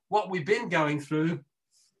what we've been going through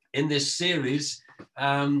in this series.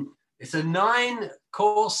 It's a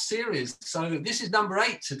 9-course series. So this is number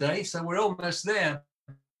 8 today. So we're almost there.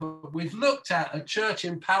 But we've looked at a church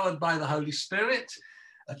empowered by the Holy Spirit,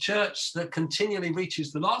 a church that continually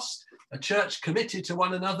reaches the lost, a church committed to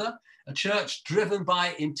one another, a church driven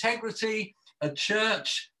by integrity, a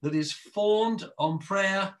church that is formed on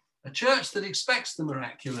prayer, a church that expects the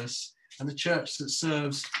miraculous, and a church that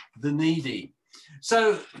serves the needy.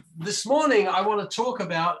 So this morning, I want to talk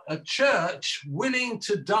about a church willing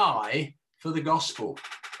to die for the gospel,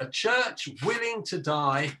 a church willing to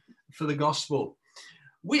die for the gospel.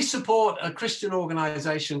 We support a Christian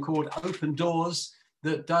organization called Open Doors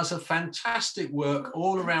that does a fantastic work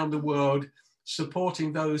all around the world,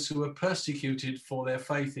 supporting those who are persecuted for their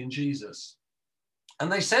faith in Jesus.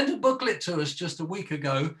 And they sent a booklet to us just a week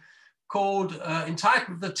ago called,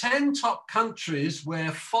 entitled The 10 Top Countries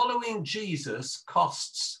Where Following Jesus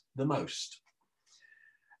Costs the Most.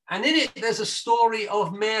 And in it, there's a story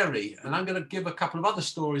of Mary. And I'm going to give a couple of other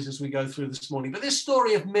stories as we go through this morning. But this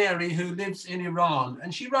story of Mary, who lives in Iran,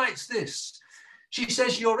 and she writes this. She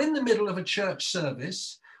says, you're in the middle of a church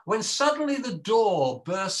service when suddenly the door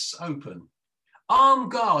bursts open.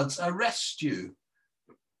 Armed guards arrest you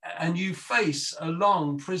and you face a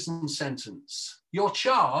long prison sentence. Your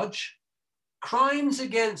charge, crimes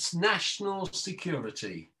against national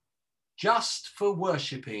security, just for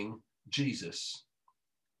worshipping Jesus.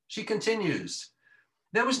 She continues,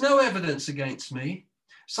 there was no evidence against me,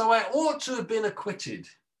 so I ought to have been acquitted.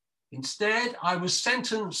 Instead, I was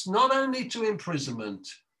sentenced not only to imprisonment,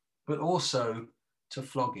 but also to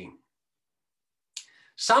flogging.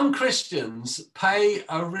 Some Christians pay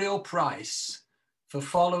a real price for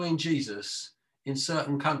following Jesus in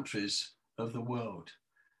certain countries of the world.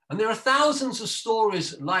 And there are thousands of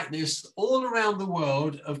stories like this all around the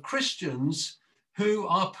world of Christians who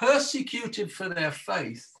are persecuted for their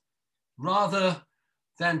faith rather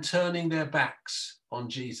than turning their backs on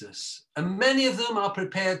Jesus. And many of them are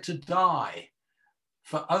prepared to die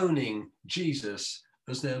for owning Jesus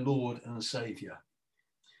as their Lord and Savior.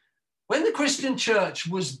 When the Christian church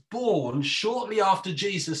was born shortly after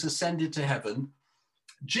Jesus ascended to heaven,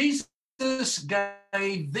 Jesus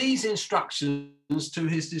gave these instructions to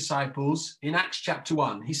his disciples in Acts chapter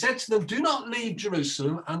 1. He said to them, do not leave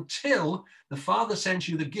Jerusalem until the Father sends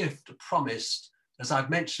you the gift promised, as I've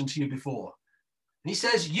mentioned to you before. And he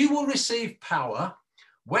says, you will receive power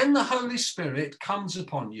when the Holy Spirit comes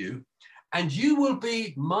upon you, and you will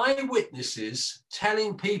be my witnesses,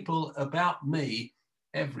 telling people about me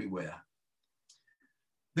everywhere.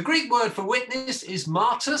 The Greek word for witness is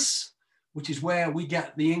martys, which is where we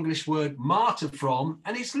get the English word martyr from.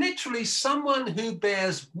 And it's literally someone who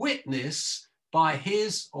bears witness by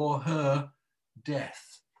his or her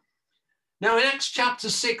death. Now in Acts chapter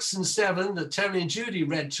 6 and 7 that Terry and Judy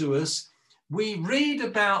read to us, we read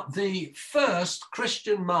about the first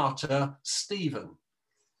Christian martyr, Stephen.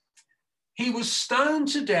 He was stoned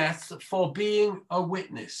to death for being a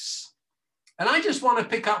witness. And I just want to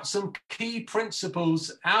pick up some key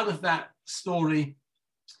principles out of that story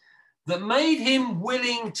that made him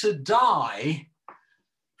willing to die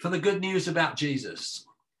for the good news about Jesus.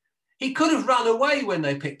 He could have run away when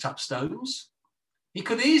they picked up stones. He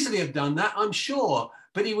could easily have done that, I'm sure,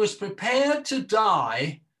 but he was prepared to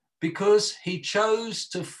die because he chose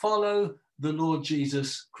to follow the Lord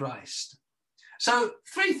Jesus Christ. So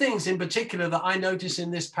 3 things in particular that I notice in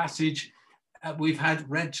this passage we've had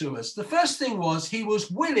read to us. The first thing was he was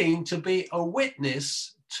willing to be a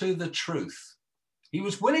witness to the truth. He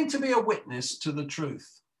was willing to be a witness to the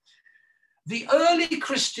truth. The early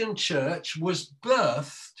Christian church was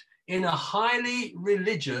birthed in a highly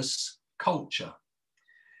religious culture.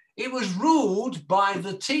 It was ruled by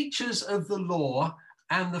the teachers of the law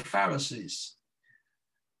and the Pharisees.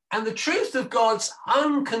 And the truth of God's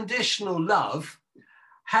unconditional love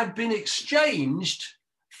had been exchanged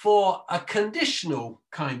for a conditional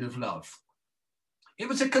kind of love. It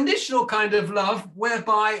was a conditional kind of love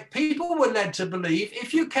whereby people were led to believe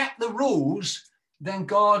if you kept the rules, then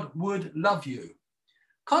God would love you.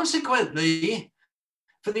 Consequently,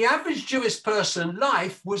 for the average Jewish person,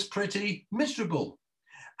 life was pretty miserable.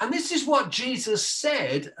 And this is what Jesus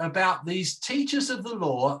said about these teachers of the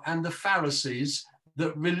law and the Pharisees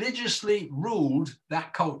that religiously ruled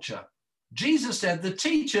that culture. Jesus said the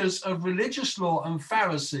teachers of religious law and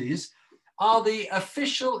Pharisees are the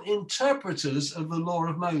official interpreters of the law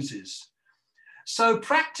of Moses. So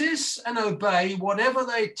practice and obey whatever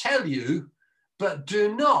they tell you, but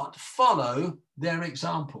do not follow their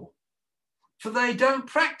example. For they don't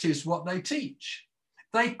practice what they teach.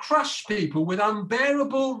 They crush people with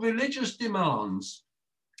unbearable religious demands.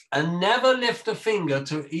 and never lift a finger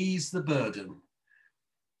to ease the burden.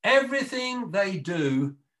 Everything they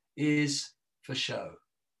do is for show.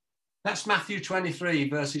 That's Matthew 23,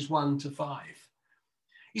 verses 1 to 5.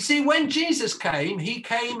 You see, when Jesus came, he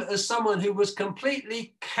came as someone who was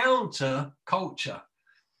completely counter culture.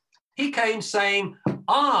 He came saying,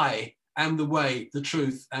 I am the way, the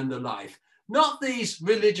truth, and the life. Not these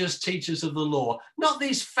religious teachers of the law, not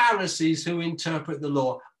these Pharisees who interpret the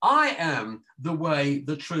law. I am the way,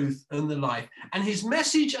 the truth, and the life. And his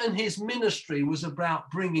message and his ministry was about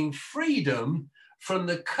bringing freedom from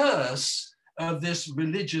the curse of this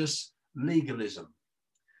religious legalism.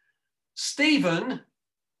 Stephen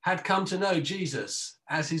had come to know Jesus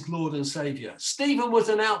as his Lord and Savior. Stephen was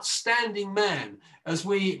an outstanding man, as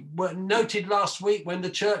we were noted last week when the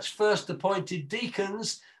church first appointed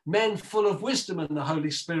deacons, men full of wisdom and the Holy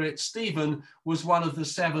Spirit. Stephen was one of the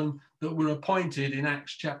 7 that were appointed in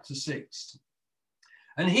Acts chapter 6.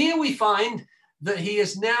 And here we find that he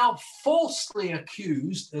is now falsely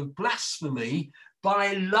accused of blasphemy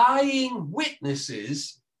by lying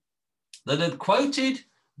witnesses that had quoted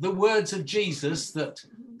the words of Jesus that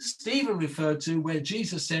Stephen referred to, where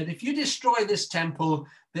Jesus said, if you destroy this temple,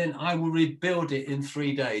 then I will rebuild it in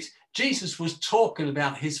 3 days. Jesus was talking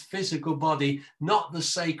about his physical body, not the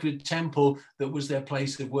sacred temple that was their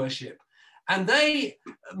place of worship. And they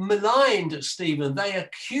maligned Stephen. They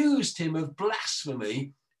accused him of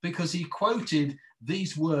blasphemy because he quoted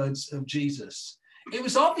these words of Jesus. It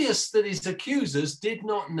was obvious that his accusers did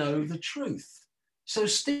not know the truth. So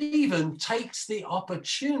Stephen takes the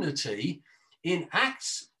opportunity in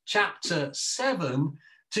Acts chapter 7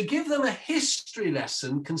 to give them a history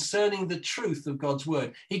lesson concerning the truth of God's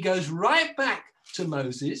word. He goes right back to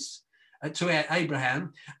Moses, to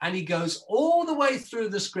Abraham, and he goes all the way through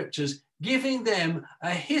the scriptures, giving them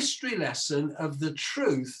a history lesson of the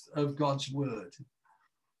truth of God's word.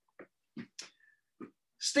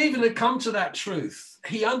 Stephen had come to that truth.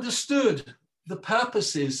 He understood the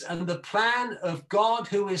purposes and the plan of God,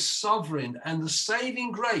 who is sovereign, and the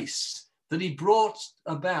saving grace that he brought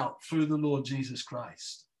about through the Lord Jesus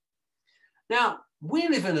Christ. Now, we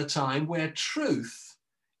live in a time where truth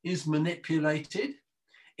is manipulated,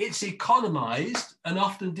 it's economized and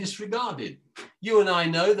often disregarded. You and I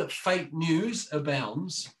know that fake news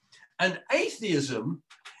abounds, and atheism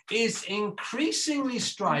is increasingly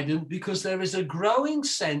strident because there is a growing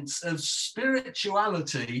sense of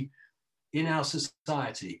spirituality in our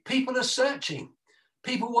society. People are searching.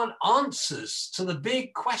 People want answers to the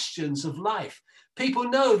big questions of life. People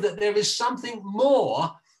know that there is something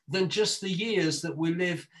more than just the years that we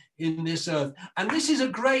live in this earth. And this is a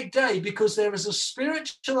great day because there is a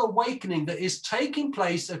spiritual awakening that is taking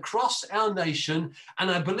place across our nation. And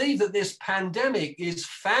I believe that this pandemic is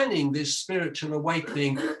fanning this spiritual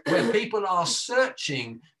awakening where people are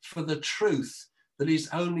searching for the truth that is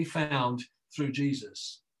only found through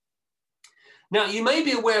Jesus. Now, you may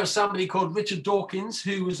be aware of somebody called Richard Dawkins,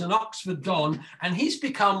 who was an Oxford Don, and he's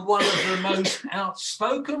become one of the most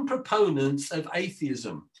outspoken proponents of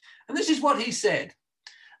atheism. And this is what he said: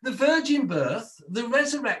 the virgin birth, the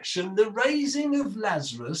resurrection, the raising of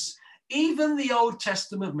Lazarus, even the Old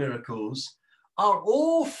Testament miracles are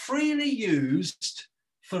all freely used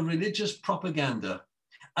for religious propaganda.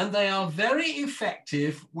 And they are very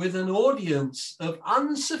effective with an audience of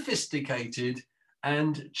unsophisticated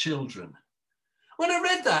and children. When I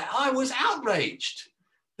read that, I was outraged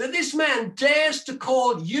that this man dares to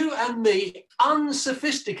call you and me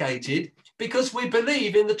unsophisticated because we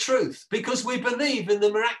believe in the truth, because we believe in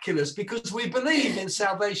the miraculous, because we believe in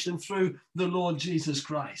salvation through the Lord Jesus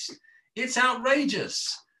Christ. It's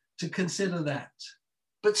outrageous to consider that.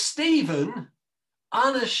 But Stephen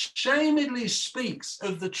unashamedly speaks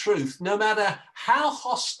of the truth, no matter how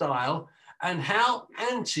hostile and how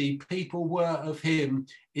anti people were of him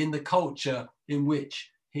in the culture in which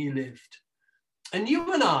he lived. And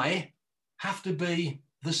you and I have to be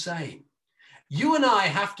the same. You and I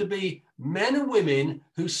have to be men and women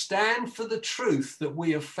who stand for the truth that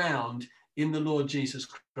we have found in the Lord Jesus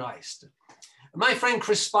Christ. My friend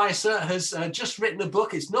Chris Spicer has just written a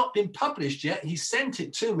book. It's not been published yet. He sent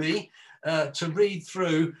it to me to read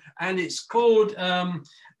through, and it's called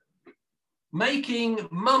Making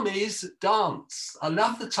Mummies Dance. I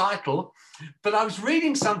love the title, but I was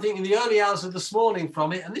reading something in the early hours of this morning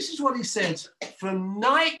from it, and this is what he said: from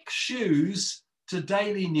Nike shoes to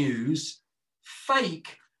daily news,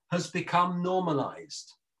 fake has become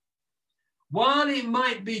normalized. While it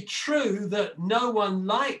might be true that no one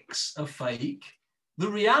likes a fake, the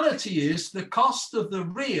reality is the cost of the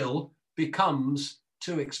real becomes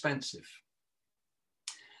too expensive.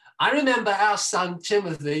 I remember our son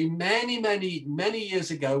Timothy many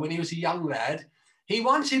years ago when he was a young lad. He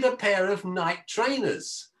wanted a pair of Nike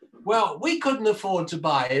trainers. Well, we couldn't afford to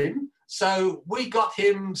buy him, so we got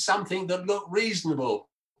him something that looked reasonable,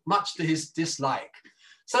 much to his dislike.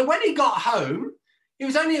 So when he got home, he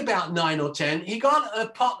was only about 9 or 10. He got a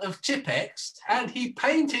pot of Tipp-Ex and he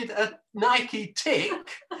painted a Nike tick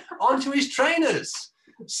onto his trainers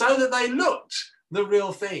so that they looked the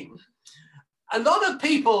real thing. A lot of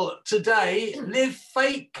people today live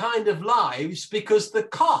fake kind of lives because the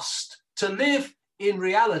cost to live in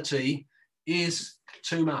reality is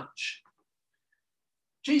too much.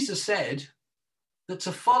 Jesus said that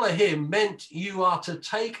to follow him meant you are to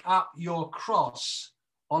take up your cross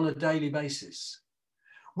on a daily basis,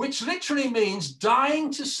 which literally means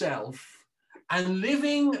dying to self and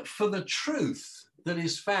living for the truth that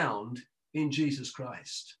is found in Jesus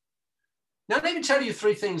Christ. Now, let me tell you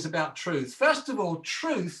 3 things about truth. First of all,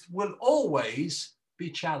 truth will always be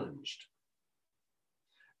challenged.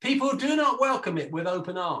 People do not welcome it with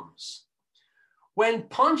open arms. When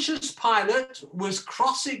Pontius Pilate was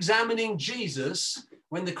cross-examining Jesus,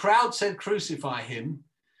 when the crowd said, "Crucify him,"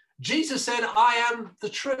 Jesus said, "I am the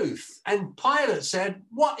truth." And Pilate said,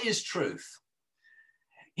 "What is truth?"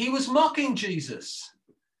 He was mocking Jesus.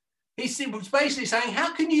 He was basically saying,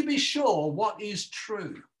 how can you be sure what is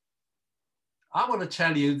true? I want to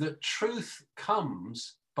tell you that truth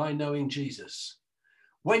comes by knowing Jesus.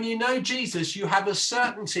 When you know Jesus, you have a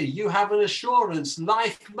certainty, you have an assurance,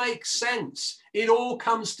 life makes sense. It all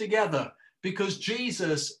comes together because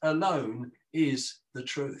Jesus alone is the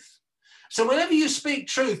truth. So whenever you speak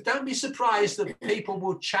truth, don't be surprised that people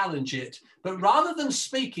will challenge it. But rather than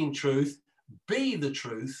speaking truth, be the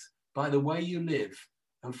truth by the way you live,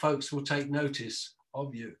 and folks will take notice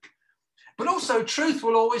of you. But also, truth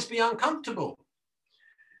will always be uncomfortable.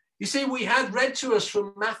 You see, we had read to us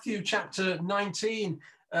from Matthew chapter 19,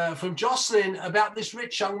 from Jocelyn, about this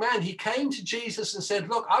rich young man. He came to Jesus and said,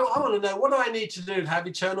 "Look, I want to know, what do I need to do to have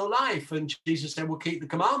eternal life?" And Jesus said, "Well, keep the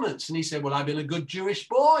commandments." And he said, "Well, I've been a good Jewish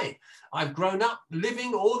boy. I've grown up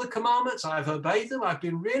living all the commandments. I've obeyed them. I've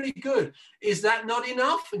been really good. Is that not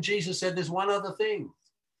enough?" And Jesus said, "There's one other thing.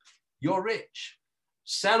 You're rich.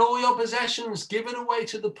 Sell all your possessions, give it away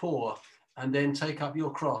to the poor, and then take up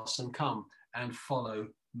your cross and come and follow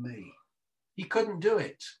me." He couldn't do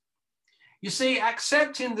it. You see,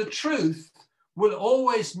 accepting the truth will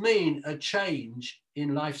always mean a change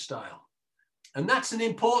in lifestyle. And that's an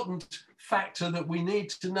important factor that we need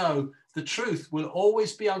to know. The truth will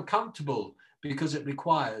always be uncomfortable because it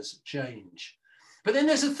requires change. But then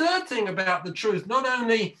there's a third thing about the truth. Not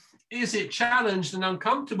only is it challenged and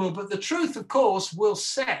uncomfortable, but the truth, of course, will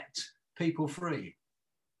set people free.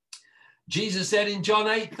 Jesus said in John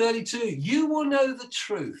 8:32, "You will know the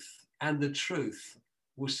truth, and the truth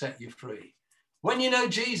will set you free." When you know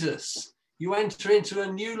Jesus, you enter into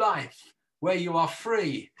a new life where you are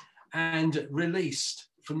free and released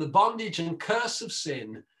from the bondage and curse of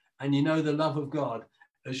sin, and you know the love of God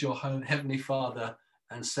as your heavenly Father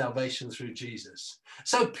and salvation through Jesus.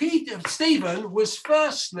 So Stephen was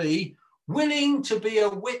firstly willing to be a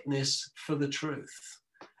witness for the truth.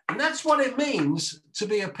 And that's what it means to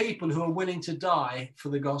be a people who are willing to die for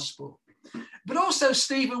the gospel. But also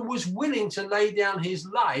Stephen was willing to lay down his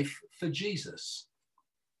life for Jesus.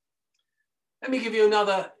 Let me give you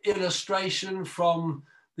another illustration from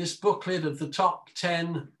this booklet of the top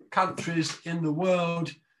 10 countries in the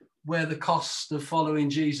world where the cost of following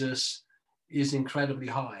Jesus is incredibly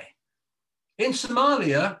high. In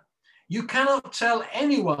Somalia, you cannot tell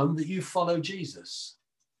anyone that you follow Jesus.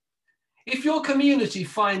 If your community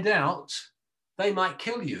find out, they might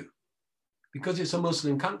kill you because it's a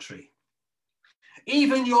Muslim country.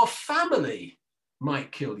 Even your family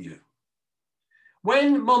might kill you.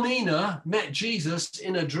 When Momina met Jesus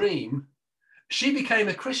in a dream, she became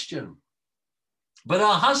a Christian, but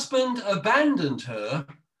her husband abandoned her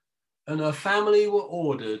and her family were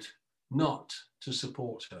ordered not to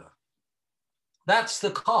support her. That's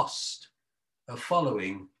the cost of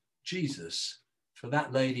following Jesus for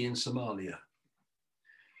that lady in Somalia.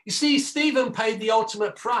 You see, Stephen paid the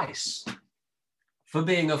ultimate price for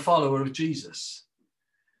being a follower of Jesus.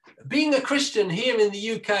 Being a Christian here in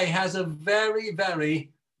the UK has a very,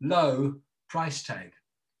 very low price tag.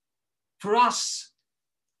 For us,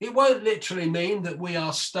 it won't literally mean that we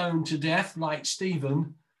are stoned to death like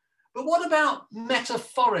Stephen, but what about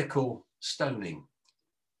metaphorical stoning?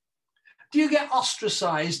 Do you get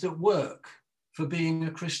ostracized at work for being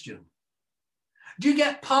a Christian? Do you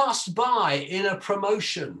get passed by in a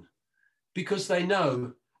promotion because they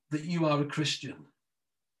know that you are a Christian?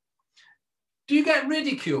 Do you get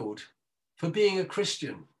ridiculed for being a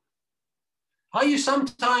Christian? Are you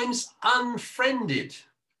sometimes unfriended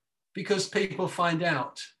because people find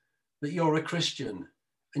out that you're a Christian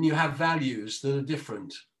and you have values that are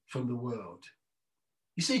different from the world?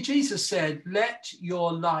 You see, Jesus said, let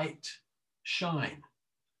your light shine.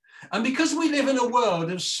 And because we live in a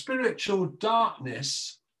world of spiritual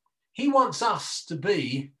darkness, he wants us to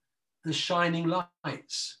be the shining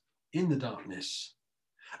lights in the darkness.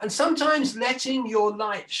 And sometimes letting your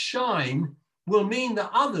light shine will mean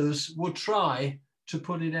that others will try to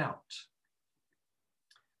put it out.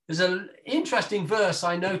 There's an interesting verse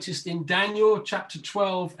I noticed in Daniel chapter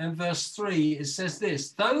 12 and verse 3. It says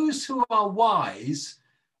this: those who are wise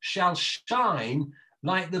shall shine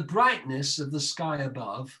like the brightness of the sky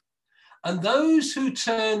above, and those who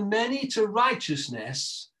turn many to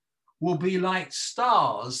righteousness will be like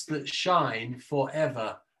stars that shine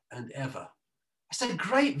forever and ever. It's a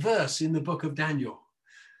great verse in the book of Daniel.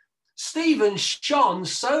 Stephen shone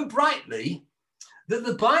so brightly that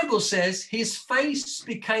the Bible says his face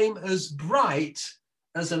became as bright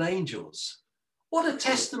as an angel's. What a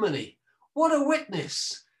testimony. What a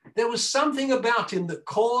witness. There was something about him that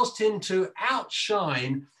caused him to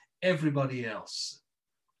outshine everybody else.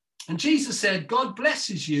 And Jesus said, God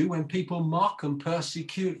blesses you when people mock and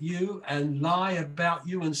persecute you and lie about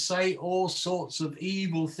you and say all sorts of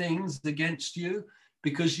evil things against you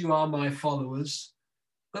because you are my followers.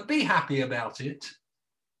 But be happy about it.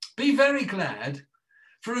 Be very glad,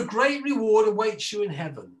 for a great reward awaits you in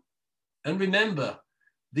heaven. And remember,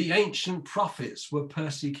 the ancient prophets were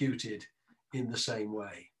persecuted in the same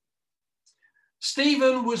way.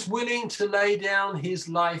 Stephen was willing to lay down his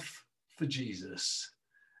life for Jesus.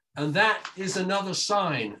 And that is another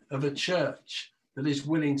sign of a church that is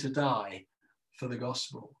willing to die for the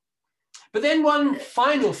gospel. But then one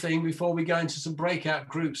final thing before we go into some breakout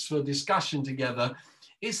groups for discussion together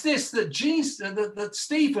is this, that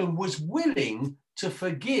Stephen was willing to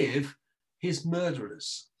forgive his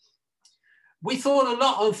murderers. We thought a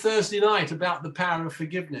lot on Thursday night about the power of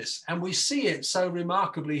forgiveness, and we see it so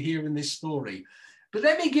remarkably here in this story. But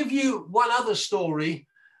let me give you one other story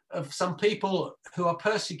of some people who are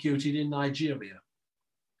persecuted in Nigeria.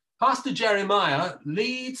 Pastor Jeremiah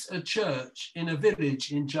leads a church in a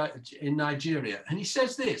village in Nigeria, and he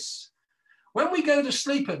says this: when we go to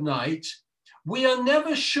sleep at night, we are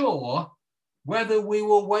never sure whether we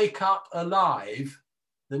will wake up alive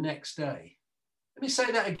the next day. Let me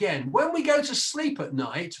say that again. When we go to sleep at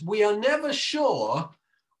night, we are never sure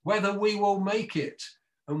whether we will make it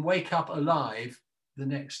and wake up alive the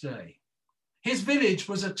next day. His village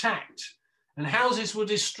was attacked and houses were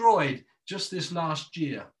destroyed just this last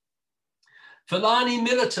year. Fulani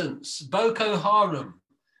militants, Boko Haram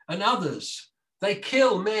and others, they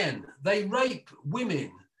kill men, they rape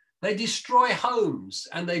women, they destroy homes,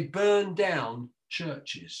 and they burn down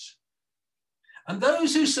churches. And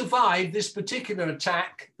those who survived this particular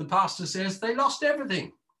attack, the pastor says, they lost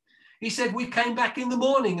everything. He said, we came back in the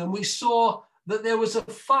morning and we saw that there was a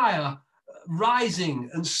fire rising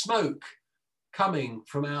and smoke coming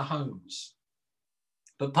from our homes.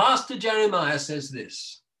 But Pastor Jeremiah says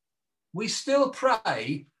this: we still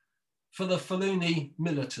pray for the Fulani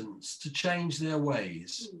militants to change their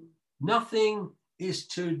ways. Nothing is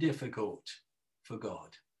too difficult for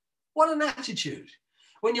God. What an attitude.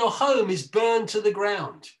 When your home is burned to the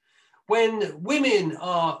ground, when women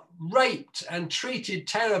are raped and treated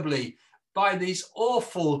terribly by these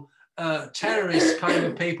awful terrorist kind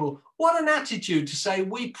of people, what an attitude to say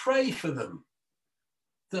we pray for them,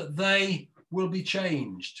 that they will be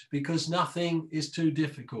changed because nothing is too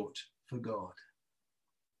difficult for God.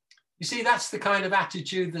 You see, that's the kind of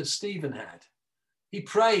attitude that Stephen had. He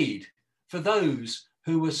prayed for those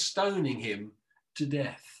who were stoning him to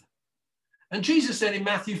death. And Jesus said in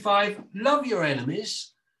Matthew 5, love your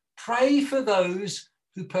enemies, pray for those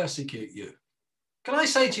who persecute you. Can I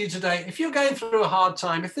say to you today, if you're going through a hard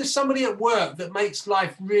time, if there's somebody at work that makes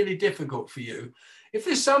life really difficult for you, if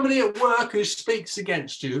there's somebody at work who speaks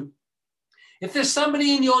against you, if there's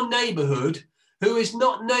somebody in your neighborhood who is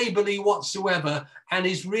not neighborly whatsoever and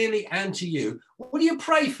is really anti you, will you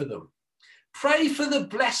pray for them? Pray for the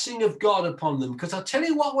blessing of God upon them, because I'll tell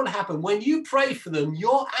you what will happen. When you pray for them,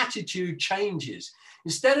 your attitude changes.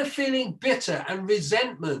 Instead of feeling bitter and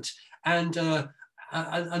resentment and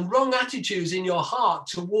wrong attitudes in your heart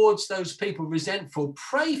towards those people, resentful,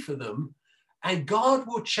 pray for them, and God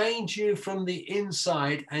will change you from the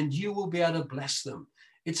inside and you will be able to bless them.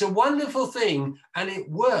 It's a wonderful thing, and it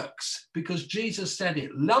works because Jesus said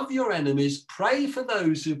it. Love your enemies, pray for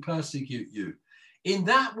those who persecute you. In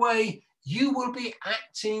that way, you will be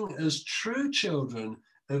acting as true children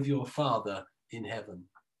of your Father in heaven.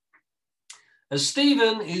 As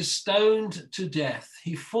Stephen is stoned to death,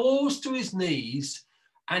 he falls to his knees,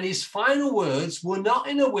 and his final words were not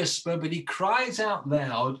in a whisper, but he cries out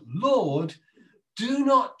loud, "Lord, do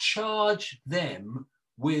not charge them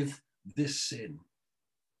with this sin."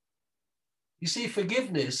 You see,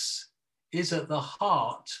 forgiveness is at the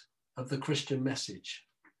heart of the Christian message.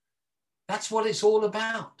 That's what it's all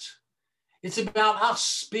about. It's about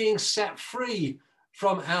us being set free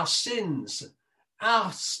from our sins,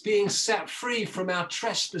 us being set free from our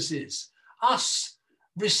trespasses, us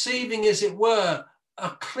receiving, as it were,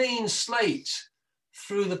 a clean slate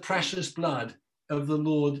through the precious blood of the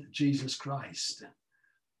Lord Jesus Christ.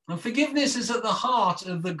 And forgiveness is at the heart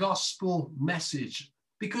of the gospel message,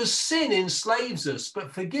 because sin enslaves us,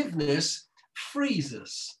 but forgiveness frees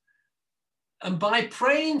us. And by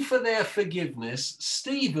praying for their forgiveness,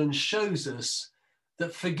 Stephen shows us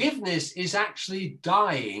that forgiveness is actually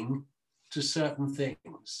dying to certain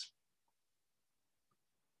things.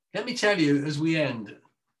 Let me tell you as we end,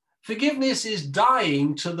 forgiveness is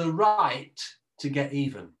dying to the right to get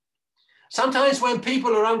even. Sometimes when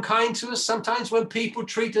people are unkind to us, sometimes when people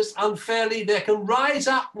treat us unfairly, there can rise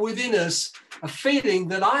up within us a feeling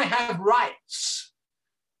that I have rights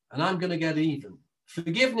and I'm going to get even.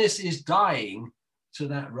 Forgiveness is dying to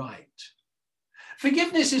that right.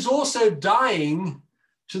 Forgiveness is also dying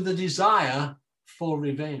to the desire for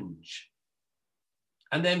revenge.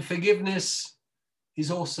 And then forgiveness is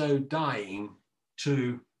also dying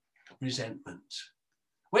to resentment.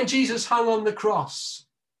 When Jesus hung on the cross,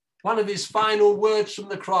 one of his final words from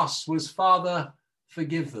the cross was, "Father,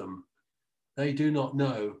 forgive them. They do not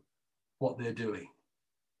know what they're doing."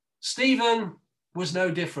 Stephen was no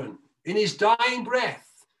different. In his dying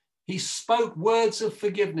breath, he spoke words of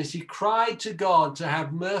forgiveness. He cried to God to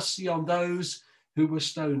have mercy on those who were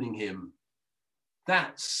stoning him.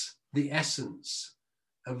 That's the essence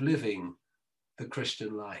of living the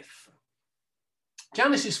Christian life.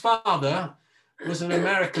 Janice's father was an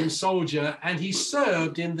American soldier, and he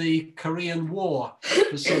served in the Korean War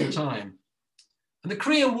for some time. And the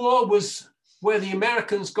Korean War was where the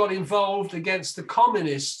Americans got involved against the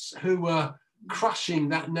communists who were crushing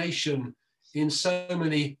that nation in so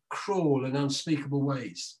many cruel and unspeakable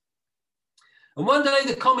ways. And one day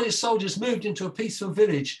the communist soldiers moved into a peaceful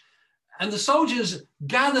village, and the soldiers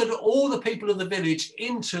gathered all the people of the village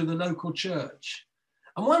into the local church.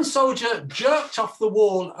 And one soldier jerked off the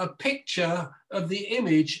wall a picture of the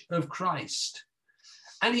image of Christ.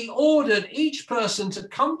 And he ordered each person to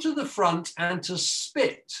come to the front and to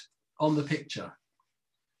spit on the picture.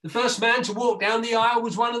 The first man to walk down the aisle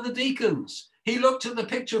was one of the deacons. He looked at the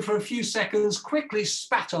picture for a few seconds, quickly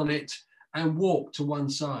spat on it, and walked to one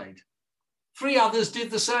side. 3 others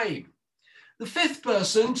did the same. The 5th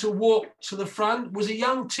person to walk to the front was a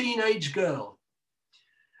young teenage girl.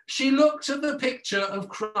 She looked at the picture of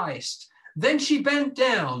Christ. Then she bent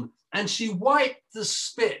down and she wiped the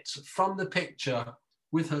spit from the picture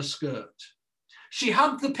with her skirt. She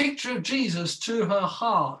hugged the picture of Jesus to her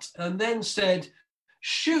heart and then said,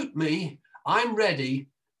 "Shoot me, I'm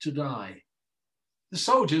ready to die." The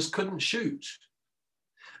soldiers couldn't shoot.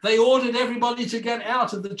 They ordered everybody to get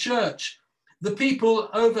out of the church. The people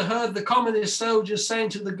overheard the communist soldiers saying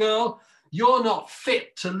to the girl, "You're not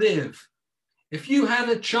fit to live. If you had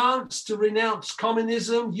a chance to renounce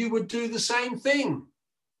communism, you would do the same thing."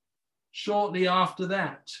 Shortly after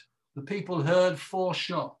that, the people heard 4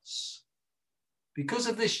 shots. Because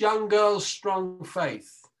of this young girl's strong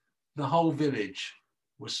faith, the whole village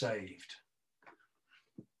was saved.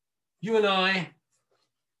 You and I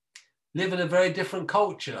live in a very different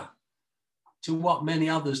culture to what many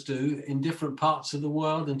others do in different parts of the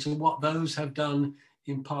world and to what those have done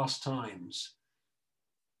in past times.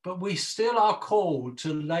 But we still are called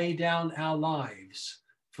to lay down our lives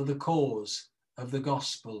for the cause of the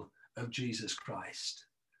gospel of Jesus Christ.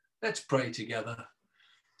 Let's pray together.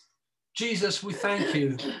 Jesus, we thank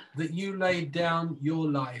you that you laid down your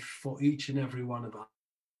life for each and every one of us.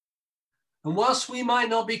 And whilst we might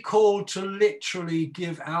not be called to literally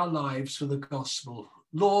give our lives for the gospel,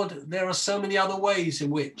 Lord, there are so many other ways in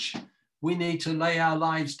which we need to lay our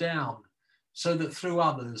lives down so that through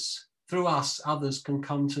us, others can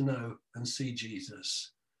come to know and see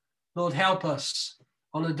Jesus. Lord, help us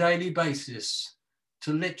on a daily basis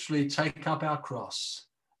to literally take up our cross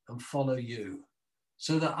and follow you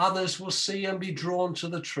so that others will see and be drawn to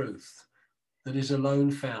the truth that is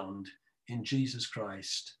alone found in Jesus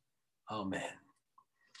Christ. Amen.